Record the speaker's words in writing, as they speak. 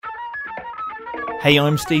Hey,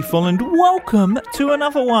 I'm Steve Folland. Welcome to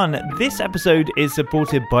another one. This episode is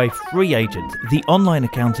supported by FreeAgent, the online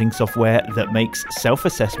accounting software that makes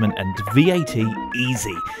self-assessment and VAT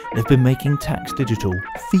easy. They've been making tax digital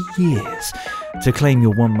for years. To claim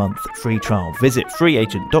your 1 month free trial, visit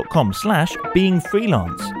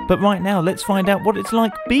freeagent.com/beingfreelance. But right now, let's find out what it's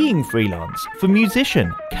like being freelance for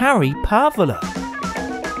musician Kari Parvola.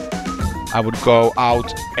 I would go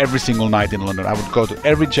out every single night in London. I would go to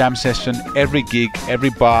every jam session, every gig, every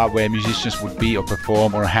bar where musicians would be or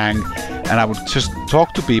perform or hang. And I would just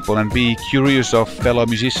talk to people and be curious of fellow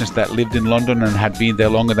musicians that lived in London and had been there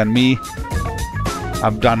longer than me.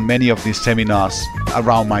 I've done many of these seminars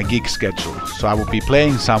around my gig schedule. So I would be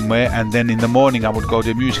playing somewhere and then in the morning I would go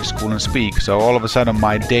to a music school and speak. So all of a sudden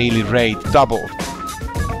my daily rate doubled.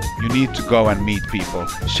 You need to go and meet people,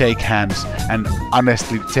 shake hands, and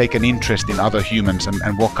honestly take an interest in other humans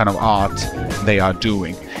and what kind of art they are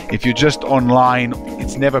doing. If you're just online,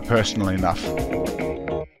 it's never personal enough.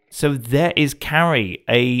 So there is Kari,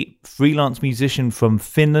 a freelance musician from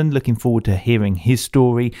Finland. Looking forward to hearing his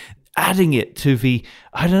story. Adding it to the,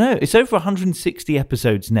 it's over 160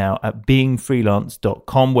 episodes now at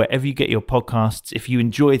beingfreelance.com, wherever you get your podcasts. If you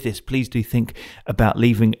enjoy this, please do think about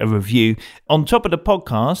leaving a review. On top of the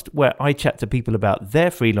podcast, where I chat to people about their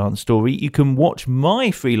freelance story, you can watch my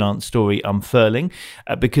freelance story unfurling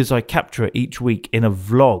because I capture it each week in a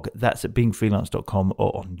vlog. That's at beingfreelance.com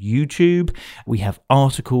or on YouTube. We have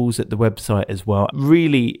articles at the website as well.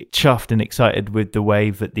 Really chuffed and excited with the way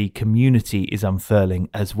that the community is unfurling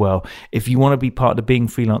as well. If you want to be part of the Being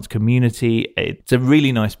Freelance community, it's a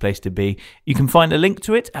really nice place to be. You can find a link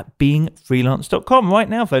to it at beingfreelance.com. Right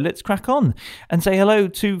now, though, let's crack on and say hello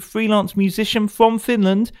to freelance musician from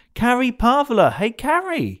Finland, Kari Parvola. Hey,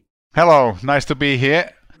 Kari. Hello, nice to be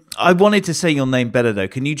here. I wanted to say your name better, though.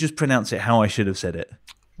 Can you just pronounce it how I should have said it?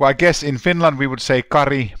 Well, I guess in Finland we would say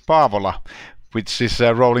Kari Paavola, which is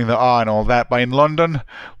rolling the R and all that. But in London,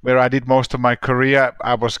 where I did most of my career,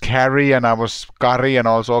 I was Kari and I was Kari and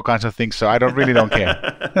all kinds of things. So I don't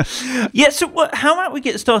care. Yeah, so how about we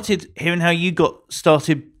get started hearing how you got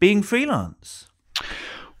started being freelance?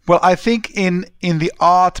 Well, I think in the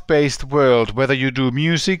art-based world, whether you do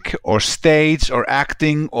music or stage or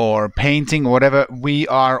acting or painting or whatever, we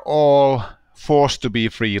are all forced to be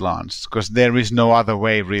freelance because there is no other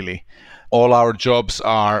way, really. All our jobs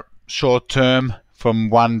are short term, from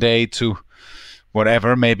one day to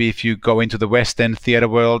whatever. Maybe if you go into the West End theatre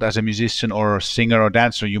world as a musician or a singer or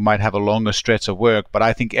dancer, you might have a longer stretch of work. But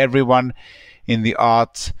I think everyone in the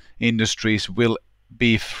art industries will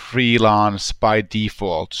be freelance by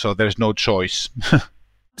default, so there's no choice.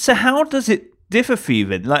 So how does it differ for you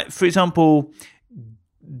then? Like, for example,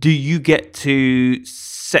 do you get to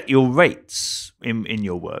set your rates in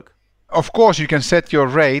your work? Of course, you can set your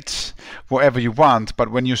rates whatever you want,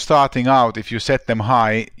 but when you're starting out, if you set them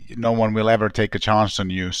high, no one will ever take a chance on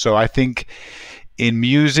you. So I think in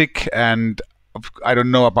music, and I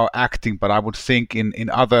don't know about acting, but I would think in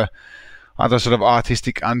other sort of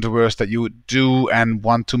artistic endeavors that you do and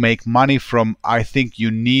want to make money from, I think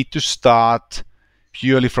you need to start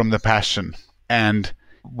purely from the passion and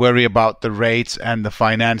worry about the rates and the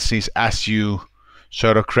finances as you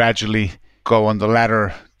sort of gradually go on the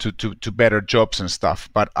ladder to better jobs and stuff.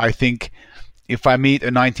 But I think if I meet a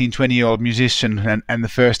 19, 20-year-old musician and the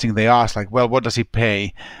first thing they ask, like, well, what does he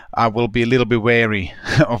pay? I will be a little bit wary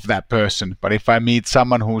of that person. But if I meet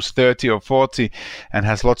someone who's 30 or 40 and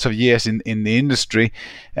has lots of years in the industry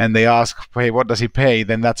and they ask, hey, what does he pay?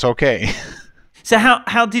 Then that's okay. So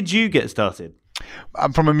how did you get started?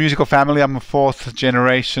 I'm from a musical family. I'm a fourth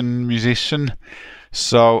generation musician.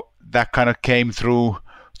 So that kind of came through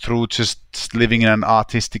just living in an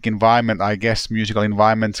artistic environment, I guess, musical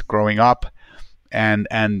environment growing up, and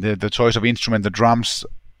the choice of instrument, the drums,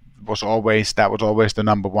 was always the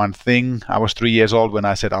number one thing. I was 3 years old when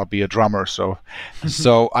I said I'll be a drummer, so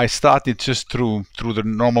I started just through the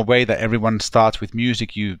normal way that everyone starts with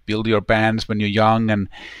music. You build your bands when you're young and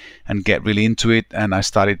get really into it, and I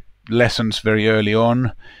started lessons very early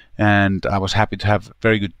on, and I was happy to have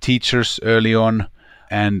very good teachers early on,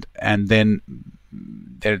 and then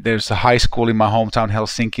there's a high school in my hometown,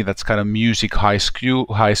 Helsinki, that's kind of music high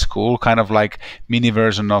school, kind of like mini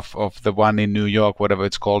version of the one in New York, whatever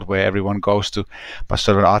it's called, where everyone goes to, but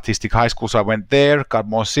sort of an artistic high school. So I went there, got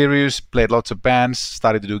more serious, played lots of bands,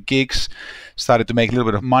 started to do gigs, started to make a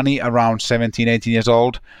little bit of money around 17, 18 years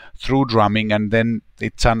old through drumming, and then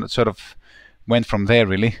it sort of went from there,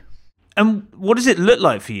 really. And what does it look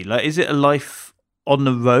like for you? Like, is it a life on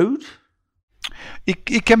the road?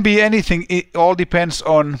 It can be anything. It all depends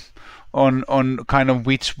on kind of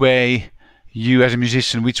which way you as a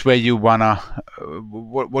musician, which way you wanna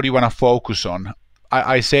what do you want to focus on?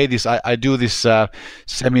 I say this, I do this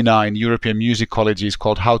seminar in European music colleges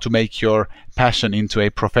called How to Make Your Passion into a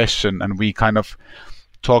Profession, and we kind of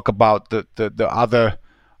talk about the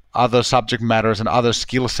other subject matters and other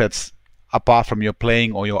skill sets apart from your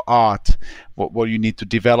playing or your art, what you need to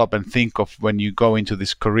develop and think of when you go into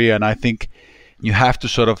this career. And I think you have to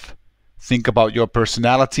sort of think about your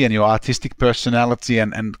personality and your artistic personality,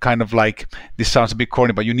 and kind of like, this sounds a bit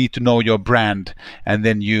corny, but you need to know your brand, and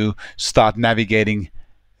then you start navigating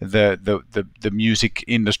the music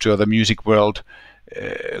industry or the music world,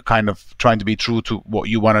 kind of trying to be true to what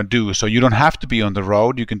you want to do. So you don't have to be on the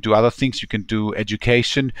road. You can do other things. You can do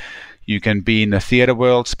education. You can be in the theater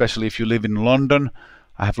world, especially if you live in London.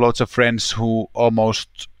 I have lots of friends who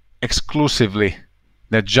almost exclusively,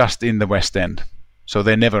 they're just in the West End. So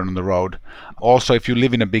they're never on the road. Also, if you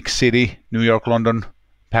live in a big city, New York, London,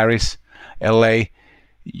 Paris, LA,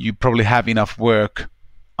 you probably have enough work.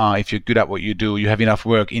 If you're good at what you do, you have enough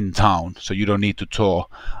work in town, so you don't need to tour.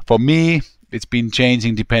 For me, it's been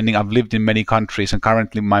changing depending. I've lived in many countries, and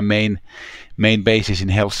currently my main base is in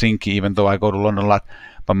Helsinki, even though I go to London a lot.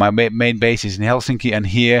 But my main base is in Helsinki, and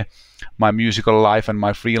here my musical life and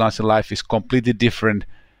my freelancing life is completely different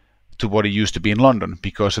to what it used to be in London,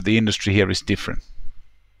 because the industry here is different.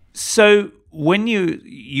 So when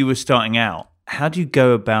you were starting out, how do you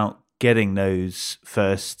go about getting those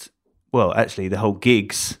first? Well, actually, the whole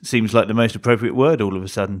gigs seems like the most appropriate word all of a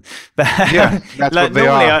sudden. But yeah, that's like, what they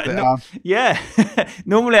are. Yeah,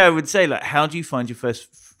 normally I would say, like, how do you find your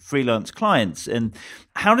first freelance clients, and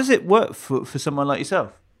how does it work for someone like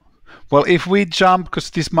yourself? Well, if we jump, because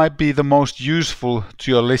this might be the most useful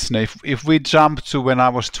to your listener, if we jump to when I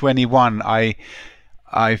was 21,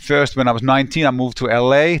 I first, when I was 19, I moved to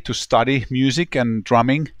LA to study music and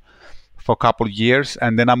drumming for a couple of years,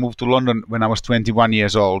 and then I moved to London when I was 21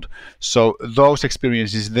 years old. So those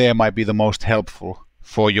experiences there might be the most helpful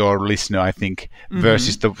for your listener, I think,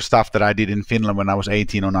 versus the stuff that I did in Finland when I was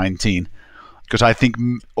 18 or 19. Because I think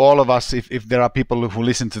all of us, if there are people who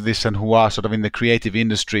listen to this and who are sort of in the creative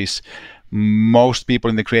industries, most people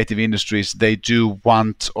in the creative industries, they do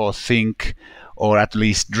want or think or at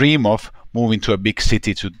least dream of moving to a big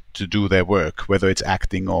city to do their work, whether it's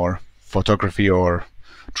acting or photography or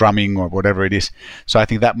drumming or whatever it is. So I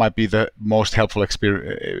think that might be the most helpful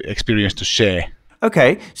experience to share.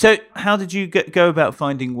 Okay, so how did you go about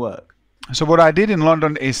finding work? So what I did in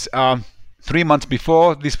London is 3 months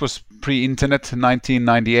before, this was pre-internet,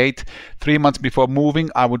 1998, 3 months before moving,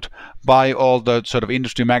 I would buy all the sort of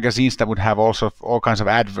industry magazines that would have also all kinds of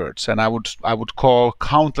adverts, and I would call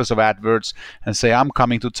countless of adverts and say, I'm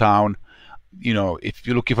coming to town. You know, if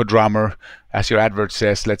you're looking for a drummer, as your advert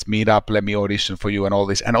says, let's meet up, let me audition for you, and all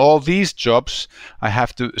this. And all these jobs, I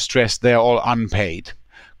have to stress, they're all unpaid,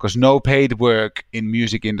 because no paid work in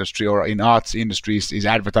music industry or in arts industries is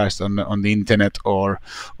advertised on the internet or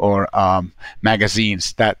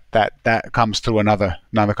magazines. That comes through another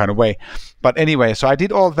kind of way. But anyway, so I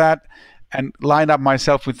did all that and lined up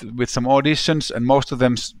myself with some auditions, and most of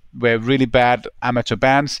them were really bad amateur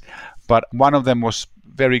bands, but one of them was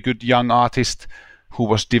very good young artist who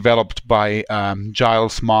was developed by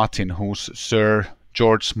Giles Martin, who's Sir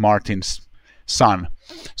George Martin's son.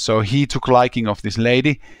 So he took liking of this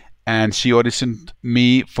lady, and she auditioned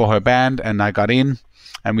me for her band, and I got in,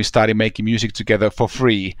 and we started making music together for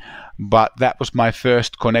free. But that was my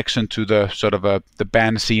first connection to the sort of the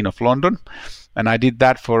band scene of London, and I did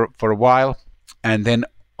that for a while. And then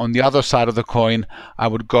on the other side of the coin, I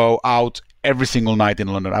would go out every single night in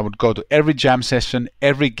London. I would go to every jam session,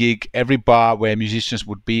 every gig, every bar where musicians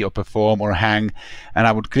would be or perform or hang, and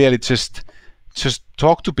I would clearly just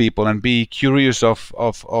talk to people and be curious of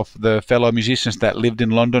the fellow musicians that lived in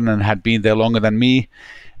London and had been there longer than me.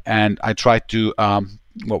 And I tried to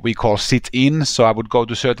what we call sit in. So I would go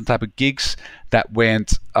to certain type of gigs that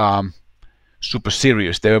weren't super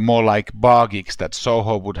serious. They were more like bar gigs that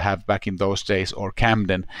Soho would have back in those days, or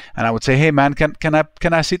Camden. And I would say, hey man, can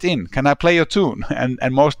I sit in? Can I play your tune? And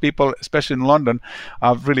most people, especially in London,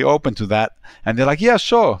 are really open to that. And they're like, yeah,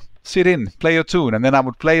 sure, sit in, play your tune. And then I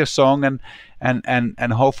would play a song,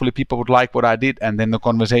 and hopefully people would like what I did, and then the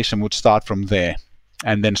conversation would start from there.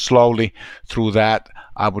 And then slowly through that,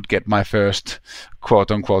 I would get my first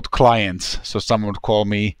quote unquote clients. So someone would call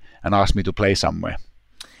me and ask me to play somewhere.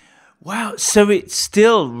 Wow. So it's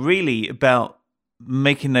still really about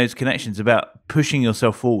making those connections, about pushing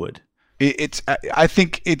yourself forward. I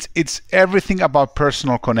think it's everything about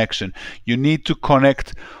personal connection. You need to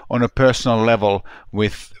connect on a personal level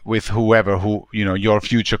with whoever, your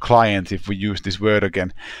future client, if we use this word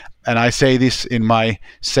again. And I say this in my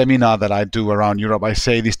seminar that I do around Europe. I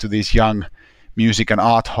say this to these young music and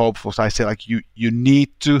art hopefuls, I say like you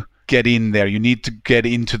need to get in there. You need to get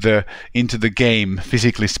into the game,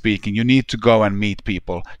 physically speaking. You need to go and meet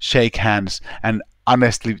people, shake hands, and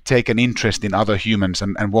honestly take an interest in other humans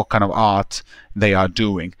and what kind of art they are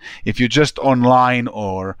doing. If you're just online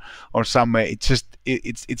or somewhere,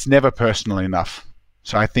 it's never personal enough.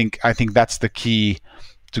 So I think that's the key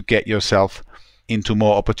to get yourself into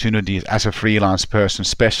more opportunities as a freelance person,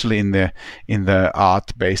 especially in the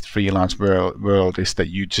art-based freelance world, is that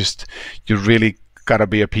you really gotta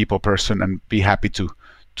be a people person and be happy to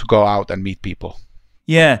go out and meet people.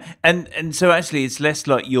 Yeah, and so actually, it's less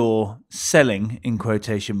like you're selling, in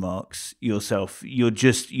quotation marks, yourself. You're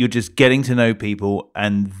just getting to know people,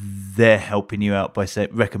 and they're helping you out by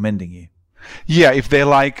recommending you. Yeah, if they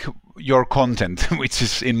like your content, which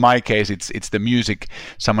is in my case, it's the music.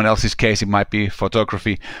 Someone else's case, it might be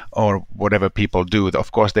photography or whatever people do.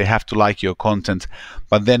 Of course, they have to like your content.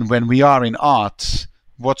 But then when we are in art,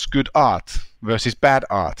 what's good art versus bad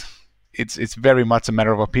art? It's very much a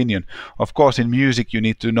matter of opinion. Of course, in music, you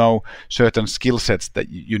need to know certain skill sets that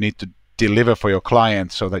you need to deliver for your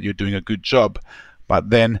client so that you're doing a good job. But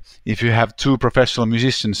then if you have two professional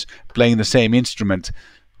musicians playing the same instrument,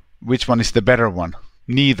 which one is the better one?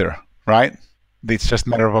 Neither, right? It's just a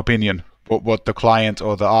matter of opinion. What the client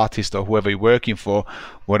or the artist or whoever you're working for,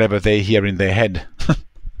 whatever they hear in their head.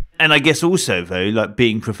 And I guess also, though, like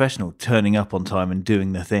being professional, turning up on time and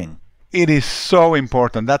doing the thing. It is so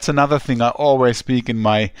important. That's another thing I always speak in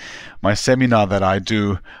my seminar that I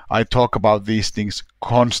do. I talk about these things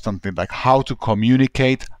constantly, like how to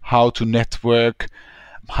communicate, how to network,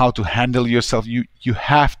 how to handle yourself. You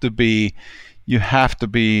have to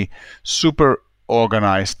be super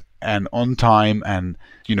organized and on time and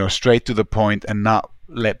straight to the point and not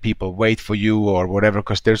let people wait for you or whatever,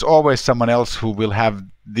 because there's always someone else who will have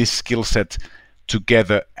this skill set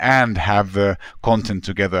together and have the content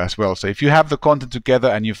together as well. So if you have the content together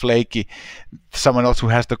and you're flaky, someone else who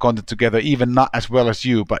has the content together, even not as well as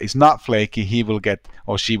you, but is not flaky, he will get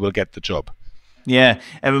or she will get the job. Yeah,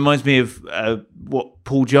 it reminds me of what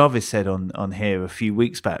Paul Jarvis said on here a few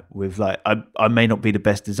weeks back. With like, I may not be the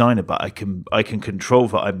best designer, but I can control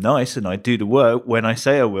that I'm nice and I do the work when I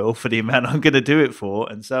say I will for the amount I'm going to do it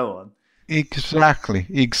for, and so on. Exactly.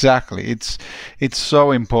 It's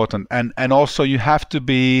so important, and also you have to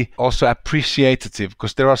be also appreciative,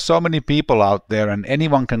 because there are so many people out there and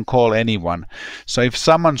anyone can call anyone. So if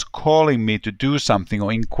someone's calling me to do something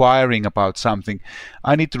or inquiring about something,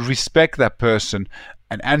 I need to respect that person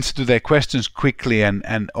and answer to their questions quickly,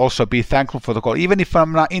 and also be thankful for the call, even if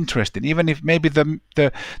I'm not interested, even if maybe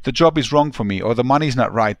the job is wrong for me or the money's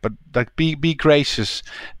not right, but like be gracious.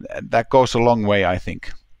 That goes a long way, I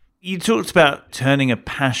think. You talked about turning a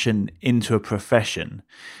passion into a profession.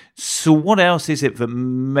 So what else is it that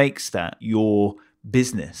makes that your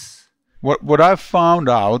business? What I've found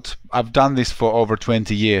out, I've done this for over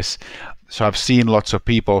 20 years, so I've seen lots of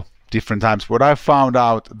people different times. What I found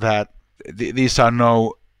out that these are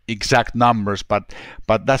no exact numbers, but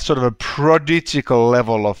that's sort of a prodigical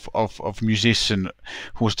level of musician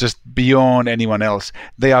who's just beyond anyone else.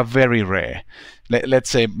 They are very rare. Let's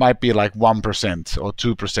say it might be like 1% or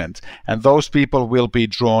 2%, and those people will be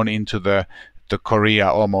drawn into the career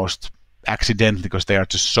almost accidentally because they are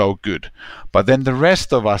just so good. But then the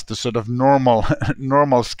rest of us, the sort of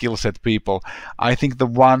normal skill set people, I think the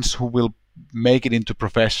ones who will make it into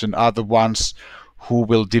profession are the ones who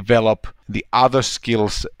will develop the other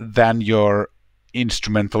skills than your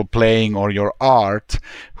instrumental playing or your art,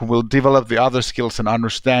 who will develop the other skills and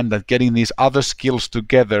understand that getting these other skills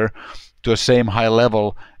together to a same high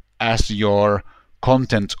level as your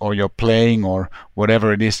content or your playing or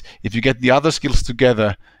whatever it is, if you get the other skills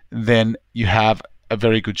together, then you have a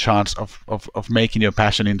very good chance of making your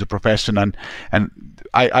passion into profession. And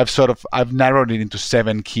I've narrowed it into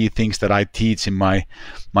 7 key things that I teach in my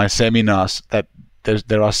seminars, that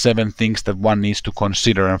there are 7 things that one needs to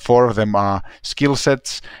consider, and 4 of them are skill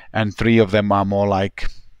sets and 3 of them are more like,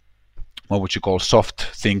 what would you call, soft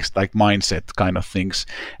things, like mindset kind of things.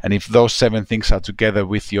 And if those 7 things are together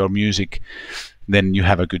with your music, then you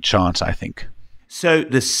have a good chance, I think. So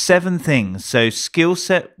the 7 things. So skill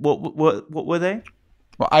set, what were they?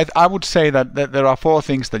 Well, I would say that there are 4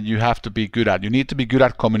 things that you have to be good at. You need to be good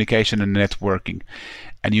at communication and networking,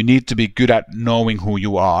 and you need to be good at knowing who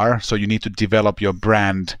you are. So you need to develop your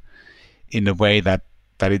brand in a way that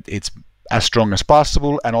it's as strong as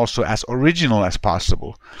possible and also as original as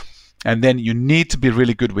possible. And then you need to be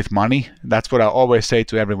really good with money. That's what I always say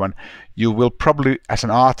to everyone. You will probably, as an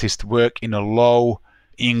artist, work in a low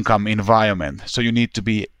income environment. So you need to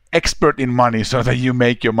be expert in money so that you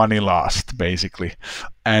make your money last, basically.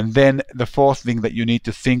 And then the fourth thing that you need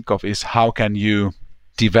to think of is how can you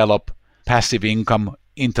develop passive income,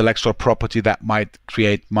 intellectual property that might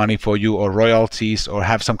create money for you, or royalties, or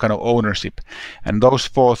have some kind of ownership. And those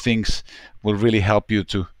four things will really help you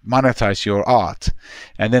to monetize your art.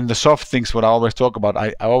 And then the soft things, what I always talk about,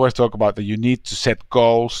 I always talk about that you need to set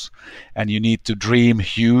goals, and you need to dream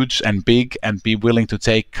huge and big and be willing to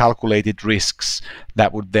take calculated risks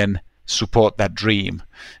that would then support that dream.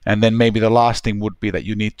 And then maybe the last thing would be that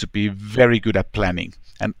you need to be very good at planning.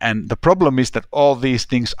 And the problem is that all these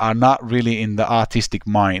things are not really in the artistic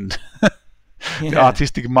mind. The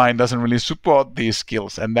artistic mind doesn't really support these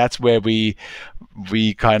skills, and that's where we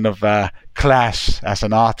kind of clash as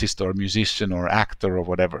an artist or a musician or actor or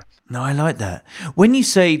whatever. No, I like that. When you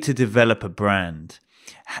say to develop a brand,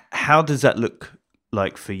 how does that look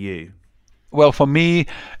like for you? Well, for me,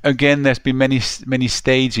 again, there's been many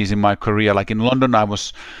stages in my career. Like in London, I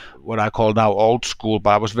was what I call now old school,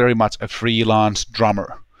 but I was very much a freelance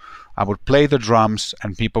drummer. I would play the drums,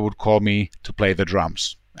 and people would call me to play the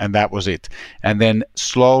drums. And that was it. And then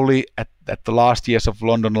slowly at the last years of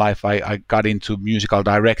London life, I got into musical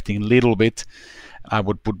directing a little bit. I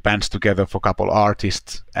would put bands together for a couple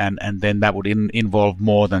artists, and then that would involve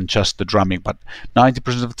more than just the drumming. But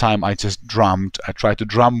 90% of the time I just drummed. I tried to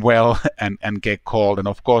drum well and get called. And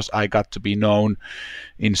of course I got to be known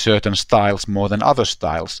in certain styles more than other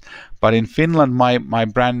styles. But in Finland, my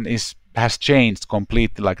brand has changed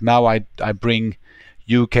completely. Like now I bring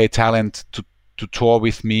UK talent to tour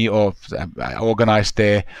with me, or I organize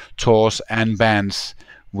their tours and bands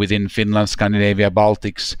within Finland, Scandinavia,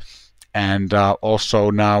 Baltics. And also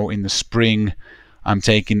now in the spring, I'm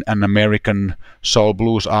taking an American soul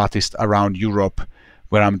blues artist around Europe,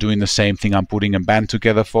 where I'm doing the same thing. I'm putting a band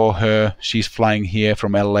together for her. She's flying here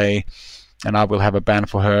from LA, and I will have a band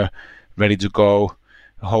for her ready to go.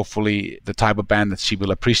 Hopefully the type of band that she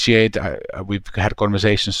will appreciate. We've had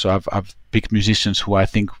conversations, so I've picked musicians who I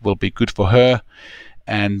think will be good for her.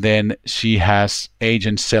 And then she has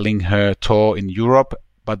agents selling her tour in Europe.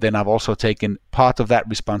 But then I've also taken part of that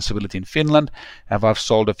responsibility in Finland, and I've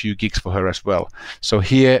sold a few gigs for her as well. So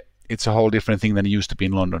here it's a whole different thing than it used to be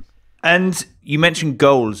in London. And you mentioned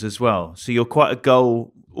goals as well. So you're quite a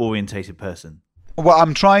goal-orientated person. Well,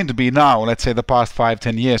 I'm trying to be now. Let's say the past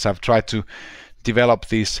 5-10 years, I've tried to develop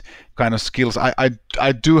these kind of skills.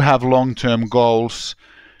 I do have long-term goals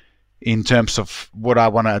in terms of what I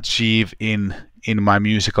want to achieve in my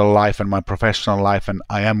musical life and my professional life, and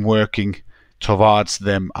I am working towards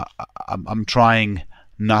them. I'm trying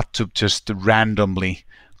not to just randomly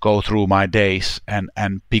go through my days and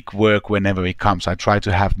pick work whenever it comes. I try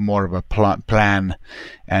to have more of a plan,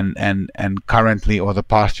 and currently, or the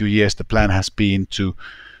past few years, the plan has been to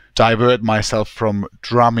divert myself from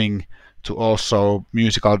drumming to also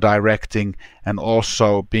musical directing, and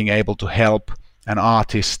also being able to help an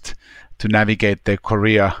artist to navigate their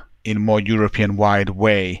career in a more European-wide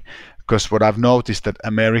way. Because what I've noticed that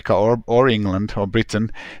America or England or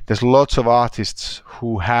Britain, there's lots of artists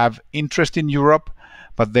who have interest in Europe,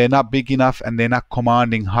 but they're not big enough and they're not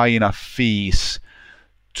commanding high enough fees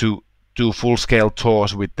to do full-scale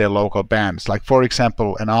tours with their local bands. Like, for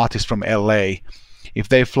example, an artist from LA, if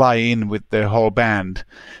they fly in with their whole band,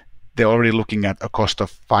 they're already looking at a cost of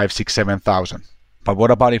 5,000, 6,000, 7,000. But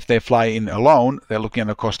what about if they fly in alone? They're looking at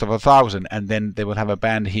a cost of 1,000, and then they will have a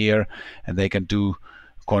band here and they can do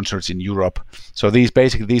concerts in Europe. So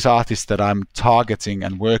these artists that I'm targeting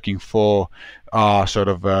and working for are sort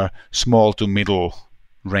of small to middle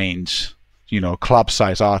range, club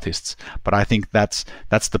size artists. But I think that's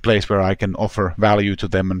the place where I can offer value to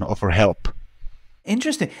them and offer help.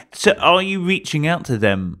 Interesting. So are you reaching out to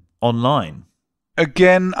them online?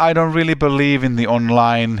 Again, I don't really believe in the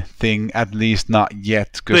online thing, at least not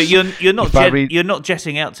yet. But you're not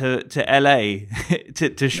jetting out to LA to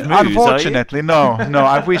schmooze, unfortunately, no.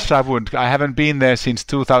 I wish I would. I haven't been there since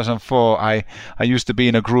 2004. I used to be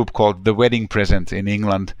in a group called The Wedding Present in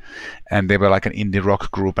England, and they were like an indie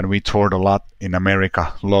rock group, and we toured a lot in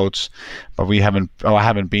America, loads. But I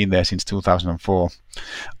haven't been there since 2004.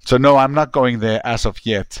 So no, I'm not going there as of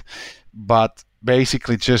yet. But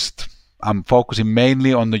basically, I'm focusing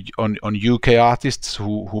mainly on UK artists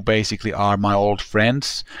who basically are my old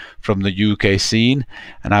friends from the UK scene,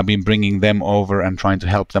 and I've been bringing them over and trying to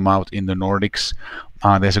help them out in the Nordics.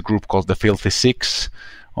 There's a group called the Filthy Six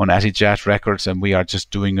on Acid Jazz Records, and we are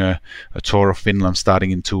just doing a tour of Finland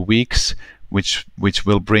starting in 2 weeks, which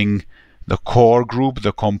will bring the core group,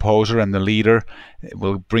 the composer and the leader. It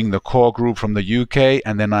will bring the core group from the UK,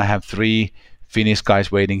 and then I have 3 Finnish guys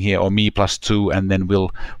waiting here, or me plus 2, and then we'll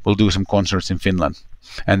do some concerts in Finland.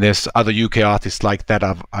 And there's other UK artists like that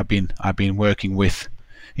I've been working with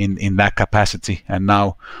in that capacity, and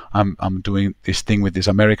now I'm doing this thing with this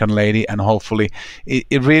American lady, and hopefully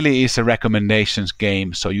it really is a recommendations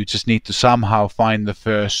game. So you just need to somehow find the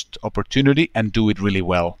first opportunity and do it really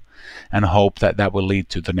well, and hope that will lead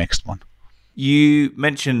to the next one. You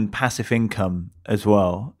mentioned passive income as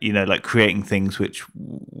well, like creating things which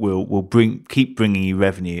will keep bringing you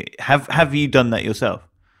revenue. Have you done that yourself?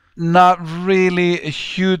 Not really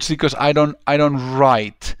hugely, because I don't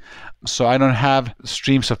write, so I don't have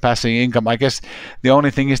streams of passive income. I guess the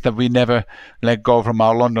only thing is that we never let go from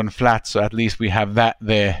our London flat, so at least we have that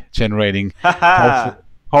there generating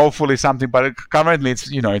hopefully something. But currently it's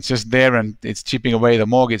it's just there and it's chipping away the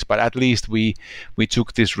mortgage. But at least we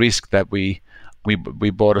took this risk that we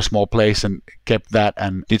bought a small place and kept that,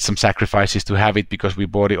 and did some sacrifices to have it, because we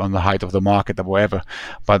bought it on the height of the market or whatever.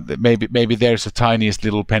 But maybe there's a tiniest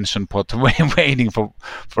little pension pot waiting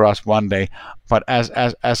for us one day. But as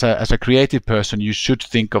a creative person, you should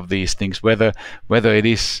think of these things, whether it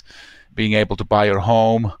is being able to buy your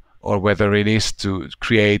home, or whether it is to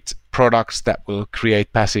create products that will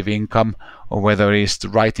create passive income, or whether it is to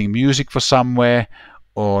writing music for somewhere,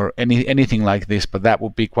 or anything like this. But that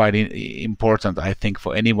would be quite important, I think,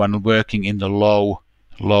 for anyone working in the low,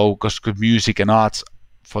 because music and arts,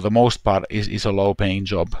 for the most part, is a low-paying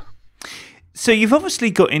job. So you've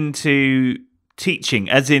obviously got into teaching,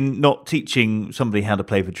 as in not teaching somebody how to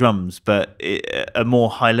play the drums, but a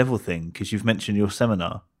more high-level thing, because you've mentioned your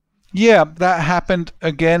seminar. Yeah, that happened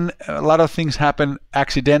again. A lot of things happen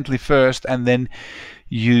accidentally first, and then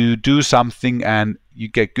you do something and you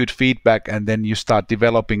get good feedback, and then you start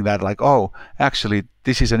developing that, like, oh, actually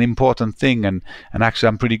this is an important thing, and actually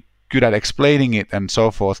I'm pretty good at explaining it, and so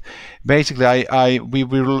forth. Basically, we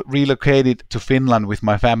relocated to Finland with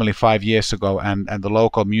my family 5 years ago, and the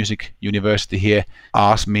local music university here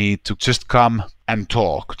asked me to just come and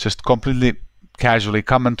talk, just completely casually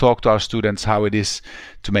come and talk to our students how it is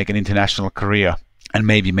to make an international career and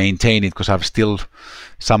maybe maintain it, because I've still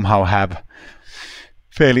somehow have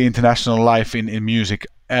fairly international life in music.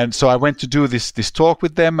 And so I went to do this talk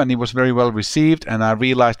with them, and it was very well received, and I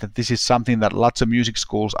realized that this is something that lots of music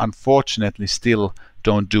schools unfortunately still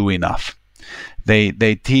don't do enough. They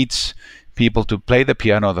teach people to play the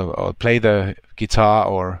piano or play the guitar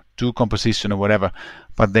or do composition or whatever,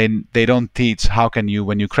 but they don't teach how can you,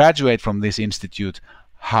 when you graduate from this institute,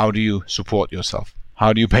 how do you support yourself?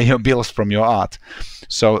 How do you pay your bills from your art?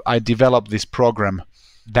 So I developed this program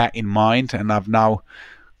that in mind, and I've now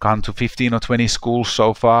gone to 15 or 20 schools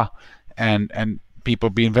so far, and people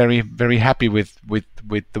been very, very happy with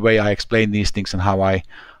the way I explain these things and how I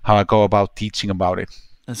go about teaching about it.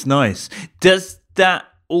 That's nice. Does that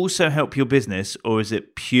also help your business, or is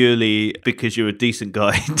it purely because you're a decent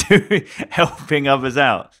guy doing helping others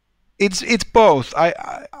out? It's both.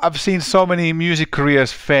 I've seen so many music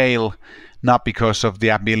careers fail, not because of the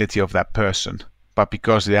ability of that person, but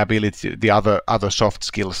because the other soft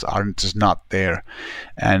skills aren't just not there,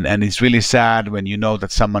 and it's really sad when you know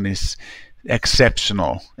that someone is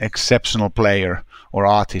exceptional player or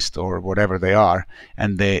artist or whatever they are,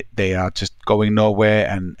 and they are just going nowhere,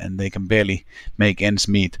 and they can barely make ends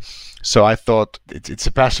meet. So I thought it's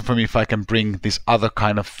a passion for me if I can bring this other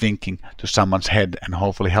kind of thinking to someone's head and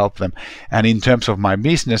hopefully help them. And in terms of my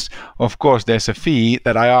business, of course, there's a fee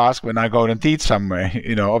that I ask when I go and teach somewhere.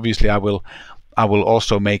 Obviously I will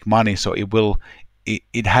also make money, so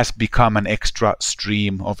it has become an extra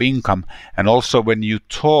stream of income. And also when you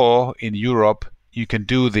tour in Europe, you can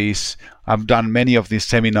do these. I've done many of these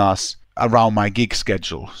seminars around my gig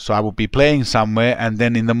schedule. So I would be playing somewhere, and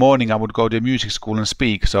then in the morning I would go to a music school and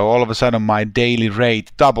speak. So all of a sudden my daily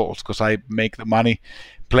rate doubles, because I make the money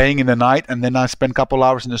playing in the night, and then I spend a couple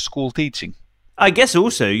hours in the school teaching. I guess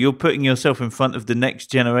also you're putting yourself in front of the next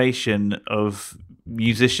generation of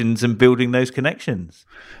musicians and building those connections.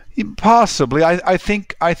 Possibly. I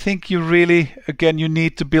think you really, again, you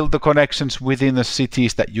need to build the connections within the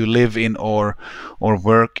cities that you live in or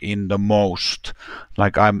work in the most.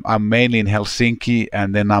 Like I'm mainly in Helsinki,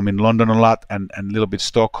 and then I'm in London a lot, and a little bit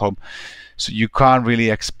Stockholm. So you can't really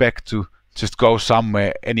expect to just go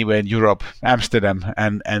somewhere, anywhere in Europe, Amsterdam,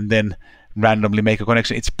 and then randomly make a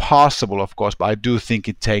connection. It's possible, of course, but I do think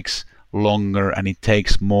it takes longer, and it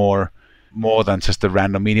takes more than just a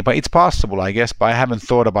random meeting. But it's possible, I guess, but I haven't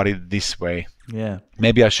thought about it this way. Yeah.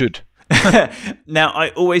 Maybe I should. Now,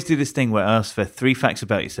 I always do this thing where I ask for 3 facts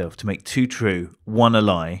about yourself to make 2 true, 1 a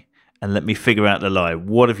lie, and let me figure out the lie.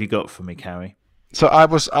 What have you got for me, Kari? So I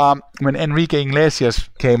was, when Enrique Iglesias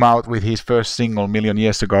came out with his first single million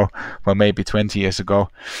years ago, well, maybe 20 years ago,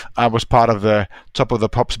 I was part of the Top of the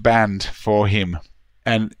Pops band for him.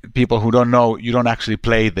 and people who don't know, you don't actually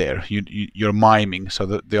play there. You're miming. So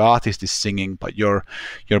the artist is singing, but you're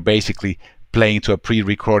basically playing to a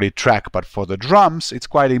pre-recorded track. But for the drums, it's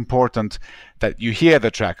quite important that you hear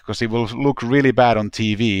the track, because it will look really bad on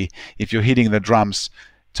TV if you're hitting the drums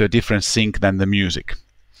to a different sync than the music.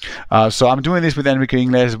 So I'm doing this with Enrique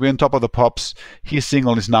Iglesias. We're on top of the pops. His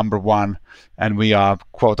single is number 1, and we are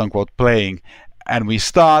quote unquote playing. And we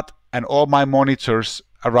start, and all my monitors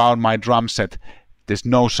around my drum set, there's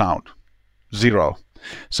no sound, 0.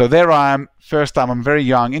 So there I am, first time, I'm very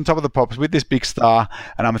young, in top of the pops with this big star,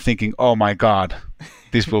 and I'm thinking, oh my God,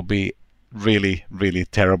 this will be really, really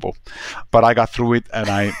terrible. But I got through it,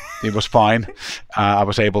 and it was fine. I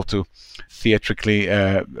was able to theatrically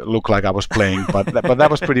look like I was playing, but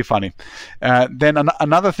that was pretty funny. Then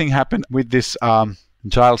another thing happened with this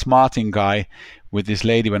Giles Martin guy, with this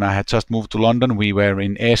lady. When I had just moved to London, we were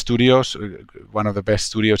in Air Studios, one of the best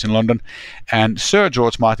studios in London, and Sir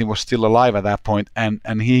George Martin was still alive at that point, and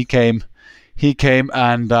he came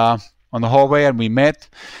and on the hallway, and we met,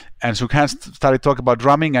 and Sukhan started talking about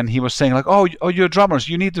drumming, and he was saying like, oh, you're drummers,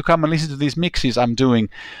 you need to come and listen to these mixes I'm doing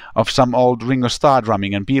of some old Ringo Starr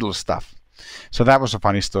drumming and Beatles stuff. So that was a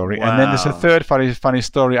funny story. Wow. And then there's a third funny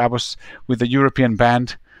story. I was with a European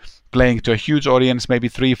band playing to a huge audience, maybe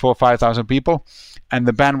 3,000, 4,000, 5,000 people, and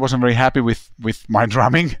the band wasn't very happy with my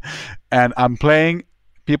drumming, and I'm playing,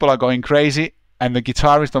 people are going crazy, and the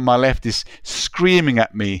guitarist on my left is screaming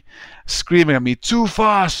at me, too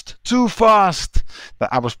fast, that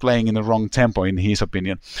I was playing in the wrong tempo in his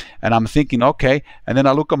opinion. And I'm thinking, okay, and then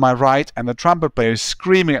I look on my right, and the trumpet player is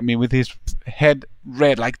screaming at me with his head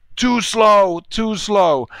red, like, too slow.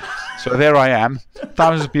 So there I am,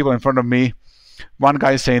 thousands of people in front of me. One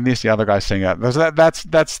guy is saying this, the other guy is saying that.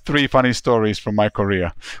 That's 3 funny stories from my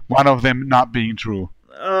career. One of them not being true.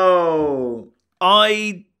 Oh,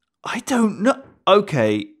 I don't know.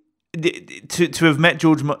 Okay, to have met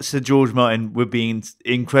Sir George Martin would be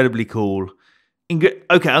incredibly cool. Okay,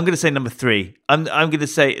 I'm going to say number 3. I'm going to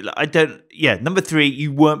say number 3.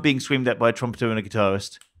 You weren't being screamed at by a trumpeter and a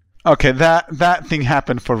guitarist. Okay, that thing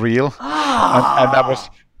happened for real, and that was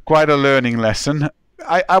quite a learning lesson.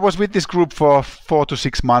 I was with this group for 4 to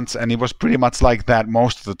 6 months, and it was pretty much like that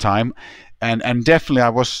most of the time. And definitely I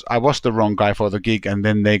was the wrong guy for the gig, and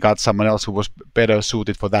then they got someone else who was better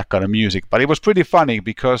suited for that kind of music. But it was pretty funny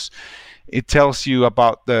because it tells you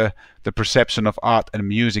about the perception of art and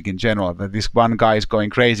music in general, that this one guy is going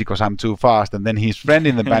crazy because I'm too fast, and then his friend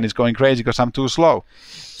in the band is going crazy because I'm too slow.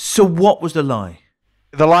 So what was the lie?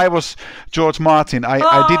 The lie was George Martin.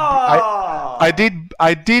 I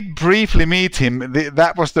did briefly meet him.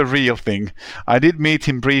 That was the real thing. I did meet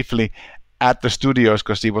him briefly at the studios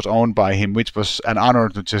because he was owned by him, which was an honor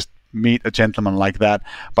to just meet a gentleman like that.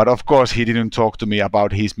 But of course, he didn't talk to me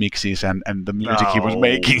about his mixes and the music he was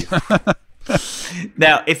making.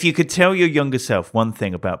 Now, if you could tell your younger self one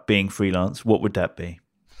thing about being freelance, what would that be?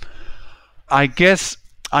 I guess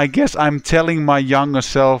I'm telling my younger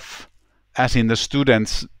self, as in the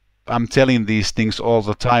students, I'm telling these things all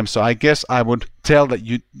the time. So I guess I would tell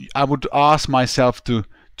that I would ask myself to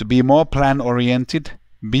be more plan-oriented,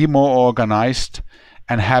 be more organized,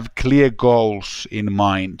 and have clear goals in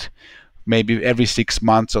mind. Maybe every 6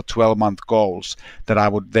 months or 12-month goals that I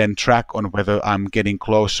would then track on whether I'm getting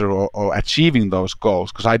closer or achieving those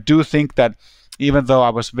goals. Because I do think that even though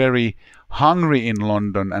I was very hungry in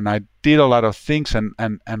London and I did a lot of things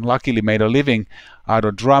and luckily made a living out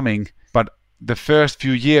of drumming, but the first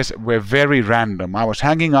few years were very random. I was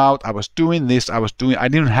hanging out, I was doing this, I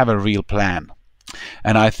didn't have a real plan.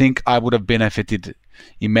 And I think I would have benefited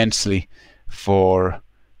immensely for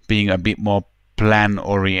being a bit more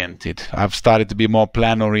plan-oriented. I've started to be more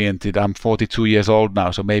plan-oriented. I'm 42 years old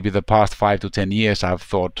now, so maybe the past 5 to 10 years I've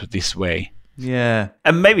thought this way. Yeah,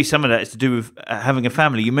 and maybe some of that is to do with having a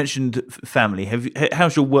family. You mentioned family.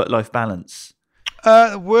 How's your work-life balance?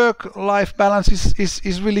 Work-life balance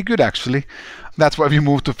is really good, actually. That's why we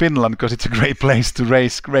moved to Finland, because it's a great place to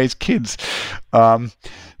raise kids.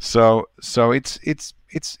 So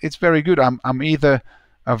it's very good. I'm either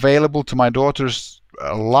available to my daughters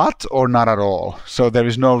a lot or not at all. So there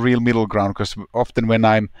is no real middle ground, because often when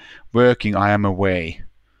I'm working, I am away.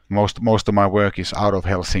 Most of my work is out of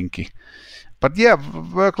Helsinki. But yeah,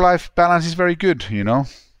 work-life balance is very good. You know,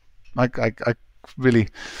 I really.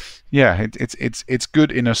 Yeah, it's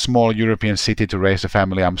good in a small European city to raise a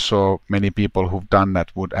family. I'm sure many people who've done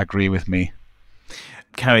that would agree with me.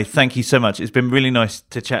 Carrie, thank you so much. It's been really nice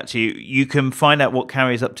to chat to you. You can find out what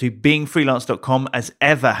Carrie is up to. Beingfreelance.com, as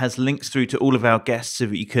ever, has links through to all of our guests so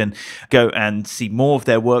that you can go and see more of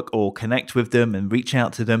their work or connect with them and reach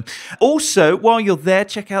out to them. Also, while you're there,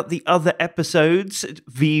 check out the other episodes,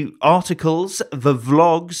 the articles, the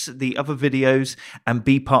vlogs, the other videos, and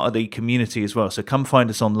be part of the community as well. So come find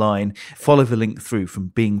us online. Follow the link through from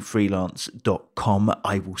beingfreelance.com.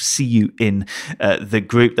 I will see you in the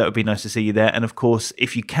group. That would be nice to see you there. And of course,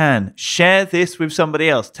 if you can, share this with somebody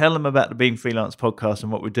else. Tell them about the Being Freelance podcast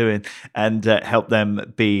and what we're doing, and help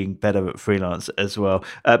them being better at freelance as well.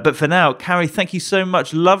 But for now, Carrie, thank you so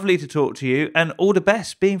much. Lovely to talk to you, and all the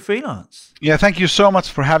best being freelance. Yeah, thank you so much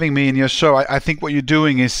for having me in your show. I think what you're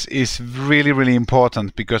doing is really, really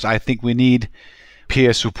important, because I think we need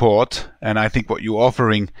peer support, and I think what you're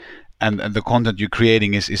offering and the content you're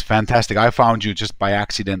creating is fantastic. I found you just by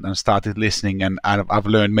accident and started listening, and I've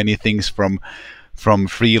learned many things from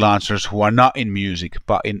freelancers who are not in music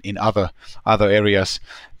but in other areas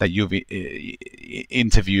that you've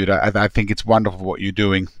interviewed. I think it's wonderful what you're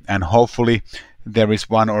doing, and hopefully there is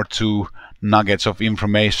one or two nuggets of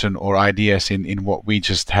information or ideas in what we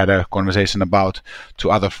just had a conversation about to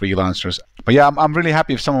other freelancers. But yeah, I'm really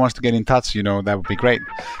happy if someone wants to get in touch, that would be great.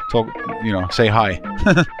 Talk, say hi.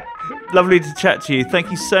 Lovely to chat to you.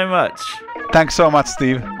 Thank you so much. Thanks so much,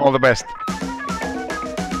 Steve. All the best.